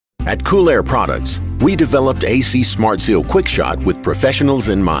At Cool Air Products, we developed AC Smart Seal Quick Shot with professionals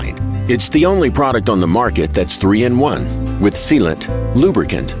in mind. It's the only product on the market that's 3-in-1, with sealant,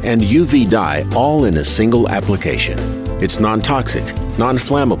 lubricant, and UV dye all in a single application. It's non-toxic,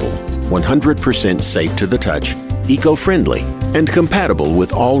 non-flammable, 100% safe to the touch, eco-friendly, and compatible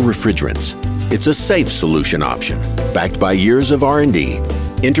with all refrigerants. It's a safe solution option, backed by years of R&D,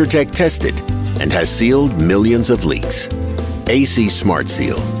 Intertech tested, and has sealed millions of leaks. AC Smart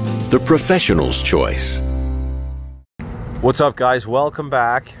Seal, the professional's choice. What's up, guys? Welcome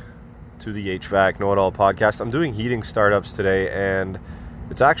back to the HVAC Know-It-All podcast. I'm doing heating startups today, and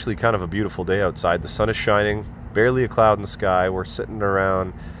it's actually kind of a beautiful day outside. The sun is shining, barely a cloud in the sky. We're sitting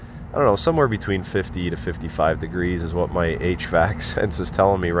around, I don't know, somewhere between 50 to 55 degrees is what my HVAC sense is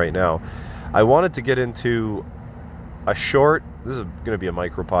telling me right now. I wanted to get into a short, this is going to be a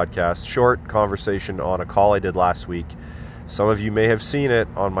micro podcast, short conversation on a call I did last week. Some of you may have seen it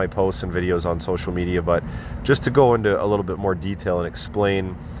on my posts and videos on social media, but just to go into a little bit more detail and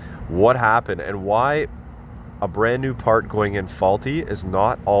explain what happened and why a brand new part going in faulty is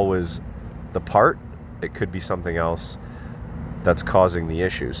not always the part. It could be something else that's causing the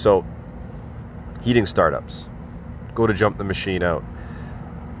issue. So, heating startups. Go to jump the machine out.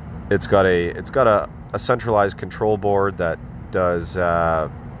 It's got a centralized control board that does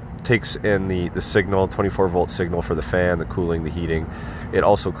takes in the signal, 24 volt signal for the fan, the cooling, the heating. It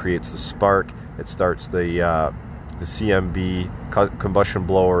also creates the spark. It starts the CMB combustion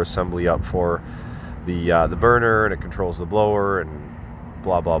blower assembly up for the burner, and it controls the blower and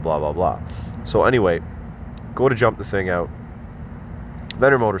blah blah blah blah blah. So anyway, go to jump the thing out.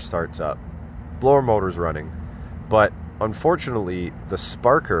 Venter motor starts up. Blower motor's running, but unfortunately the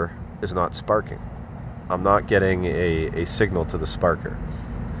sparker is not sparking. I'm not getting a signal to the sparker.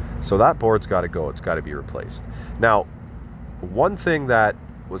 So that board's got to go. It's got to be replaced. Now, one thing that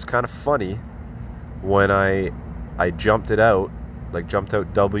was kind of funny when I jumped it out, like jumped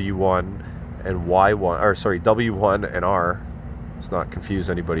out W1 and Y1, or sorry, W1 and R. Let's not confuse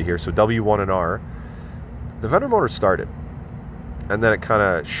anybody here. So W1 and R, the Venter motor started, and then it kind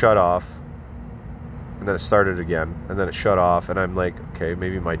of shut off, and then it started again, and then it shut off, and I'm like, okay,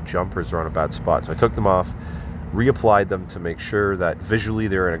 maybe my jumpers are on a bad spot. So I took them off, reapplied them to make sure that visually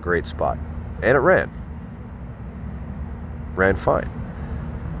they're in a great spot, and it ran fine,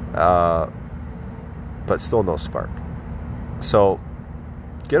 but still no spark. So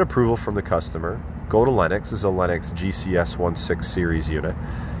get approval from the customer, go to Lennox. This is a Lennox GCS16 series unit.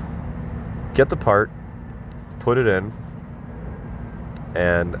 Get the part, put it in,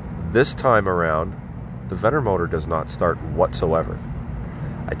 and this time around the Venter motor does not start whatsoever.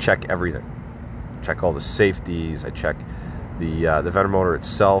 I check everything. Check all the safeties. I check the Venter motor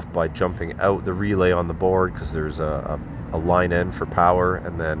itself by jumping out the relay on the board, because there's a line in for power,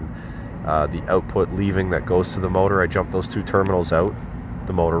 and then the output leaving that goes to the motor. I jumped those two terminals out.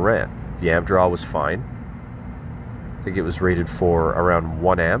 The motor ran. The amp draw was fine. I think it was rated for around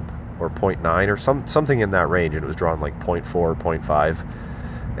 1 amp or 0.9 or something in that range, and it was drawn like 0.4, 0.5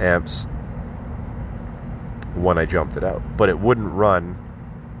 amps when I jumped it out. But it wouldn't run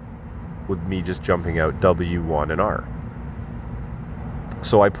with me just jumping out W1 and R.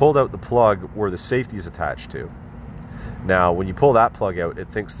 So I pulled out the plug where the safety is attached to. Now, when you pull that plug out, it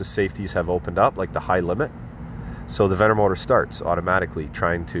thinks the safeties have opened up, like the high limit. So the Venter motor starts automatically,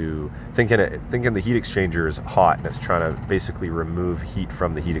 thinking the heat exchanger is hot, and it's trying to basically remove heat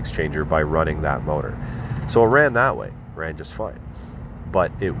from the heat exchanger by running that motor. So it ran that way, ran just fine,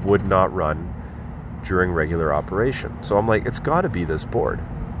 but it would not run during regular operation. So I'm like, it's got to be this board.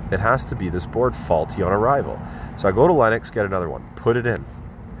 It has to be this board faulty on arrival. So I go to Lennox, get another one, put it in.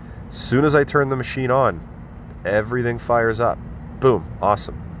 As soon as I turn the machine on, everything fires up. Boom,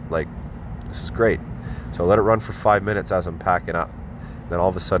 awesome. Like, this is great. So I let it run for 5 minutes as I'm packing up. Then all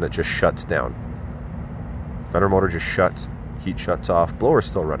of a sudden it just shuts down. Venter motor just shuts, heat shuts off. Blower's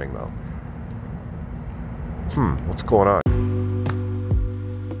still running though. What's going on?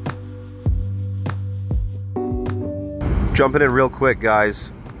 Jumping in real quick,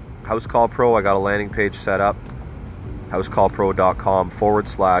 guys. House Call Pro, I got a landing page set up.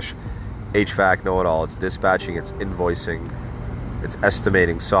 housecallpro.com/HVAC Know-It-All. It's dispatching, it's invoicing, it's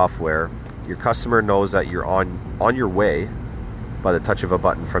estimating software. Your customer knows that you're on your way by the touch of a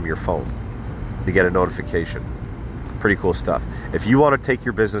button from your phone. They get a notification. Pretty cool stuff. If you want to take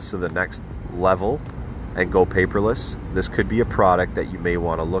your business to the next level and go paperless, this could be a product that you may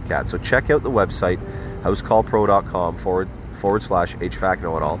want to look at. So check out the website, housecallpro.com/HVAC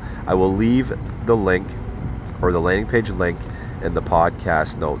Know-It-All. I will leave the link, or the landing page link, in the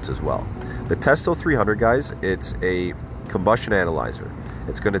podcast notes as well. The Testo 300, guys, it's a combustion analyzer.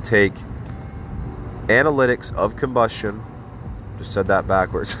 It's going to take analytics of combustion, just said that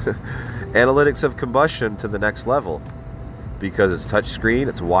backwards, analytics of combustion to the next level, because it's touchscreen,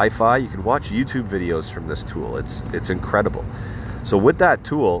 it's Wi-Fi. You can watch YouTube videos from this tool. It's incredible. So with that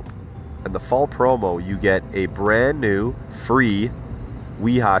tool and the fall promo, you get a brand new free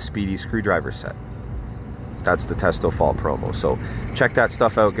Wiha Speedy screwdriver set. That's the Testo fall promo. So check that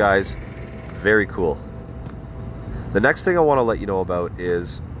stuff out, guys. Very cool. The next thing I want to let you know about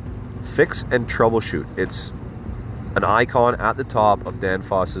is Fix and Troubleshoot. It's an icon at the top of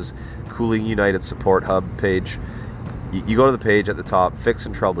Danfoss's Cooling United support hub page. You go to the page at the top, Fix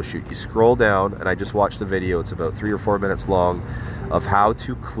and Troubleshoot. You scroll down, and I just watched the video. It's about 3 or 4 minutes long of how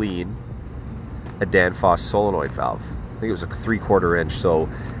to clean a Danfoss solenoid valve. I think it was a 3/4 inch. So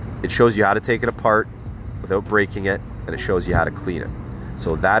it shows you how to take it apart without breaking it, and it shows you how to clean it.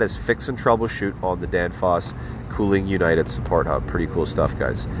 So that is Fix and Troubleshoot on the Danfoss Cooling United support hub. Pretty cool stuff,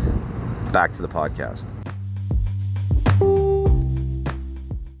 guys. Back to the podcast.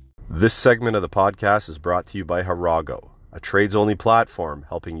 This segment of the podcast is brought to you by Harago, a trades-only platform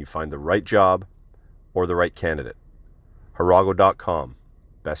helping you find the right job or the right candidate. Harago.com,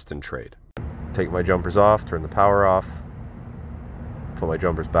 best in trade. Take my jumpers off, turn the power off, put my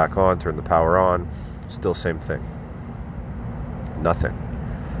jumpers back on, turn the power on, still same thing. Nothing.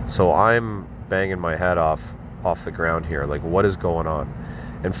 So I'm banging my head off the ground here, like what is going on?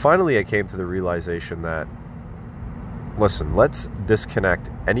 And finally I came to the realization that, listen, let's disconnect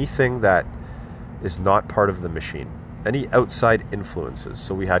anything that is not part of the machine, any outside influences.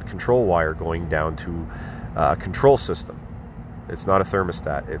 So we had control wire going down to a control system. It's not a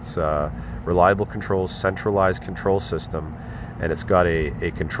thermostat. It's a reliable controls, centralized control system, and it's got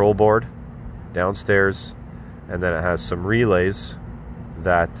a control board downstairs, and then it has some relays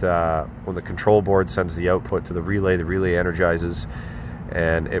that when the control board sends the output to the relay energizes,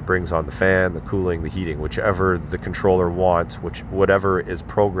 and it brings on the fan, the cooling, the heating, whichever the controller wants, whatever is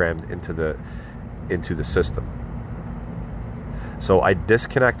programmed into the system. So I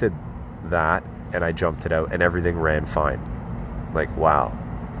disconnected that and I jumped it out, and everything ran fine. Like, wow.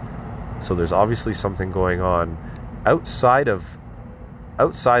 So there's obviously something going on outside of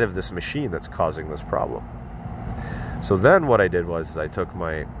this machine that's causing this problem. So then what I did was I took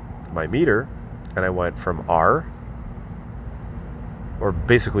my meter and I went from R, or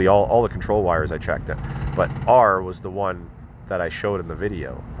basically all the control wires I checked it, but R was the one that I showed in the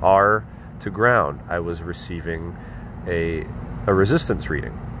video. R to ground, I was receiving a resistance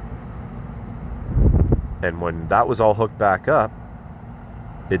reading. And when that was all hooked back up,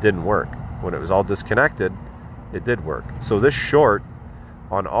 it didn't work. When it was all disconnected, it did work. So this short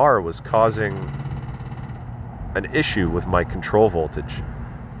on R was causing an issue with my control voltage.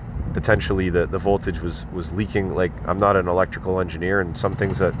 Potentially the voltage was leaking. Like, I'm not an electrical engineer, and some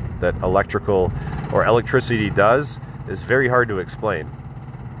things that electrical or electricity does is very hard to explain.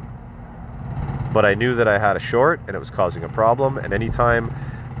 But I knew that I had a short and it was causing a problem, and anytime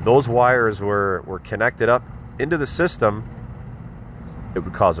those wires were connected up into the system, it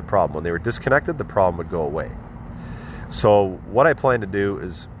would cause a problem. When they were disconnected, the problem would go away. So what I plan to do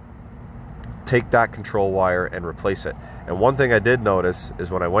is take that control wire and replace it. And one thing I did notice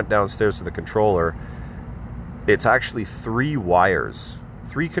is when I went downstairs to the controller, it's actually 3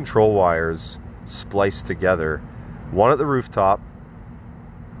 control wires spliced together, one at the rooftop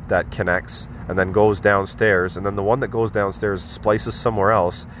that connects and then goes downstairs, and then the one that goes downstairs splices somewhere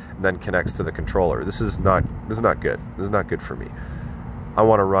else and then connects to the controller. This is not good. This is not good for me. I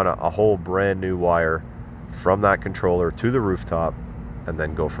want to run a whole brand new wire from that controller to the rooftop and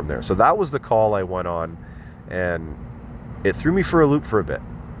then go from there. So that was the call I went on, and it threw me for a loop for a bit.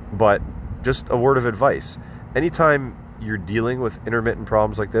 But just a word of advice: anytime you're dealing with intermittent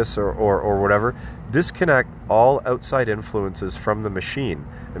problems like this or whatever, disconnect all outside influences from the machine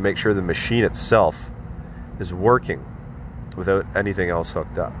and make sure the machine itself is working without anything else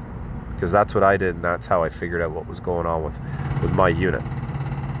hooked up. Because that's what I did, and that's how I figured out what was going on with my unit.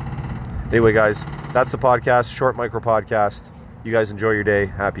 Anyway, guys, that's the podcast. Short micro podcast. You guys enjoy your day.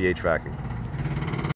 Happy HVACing.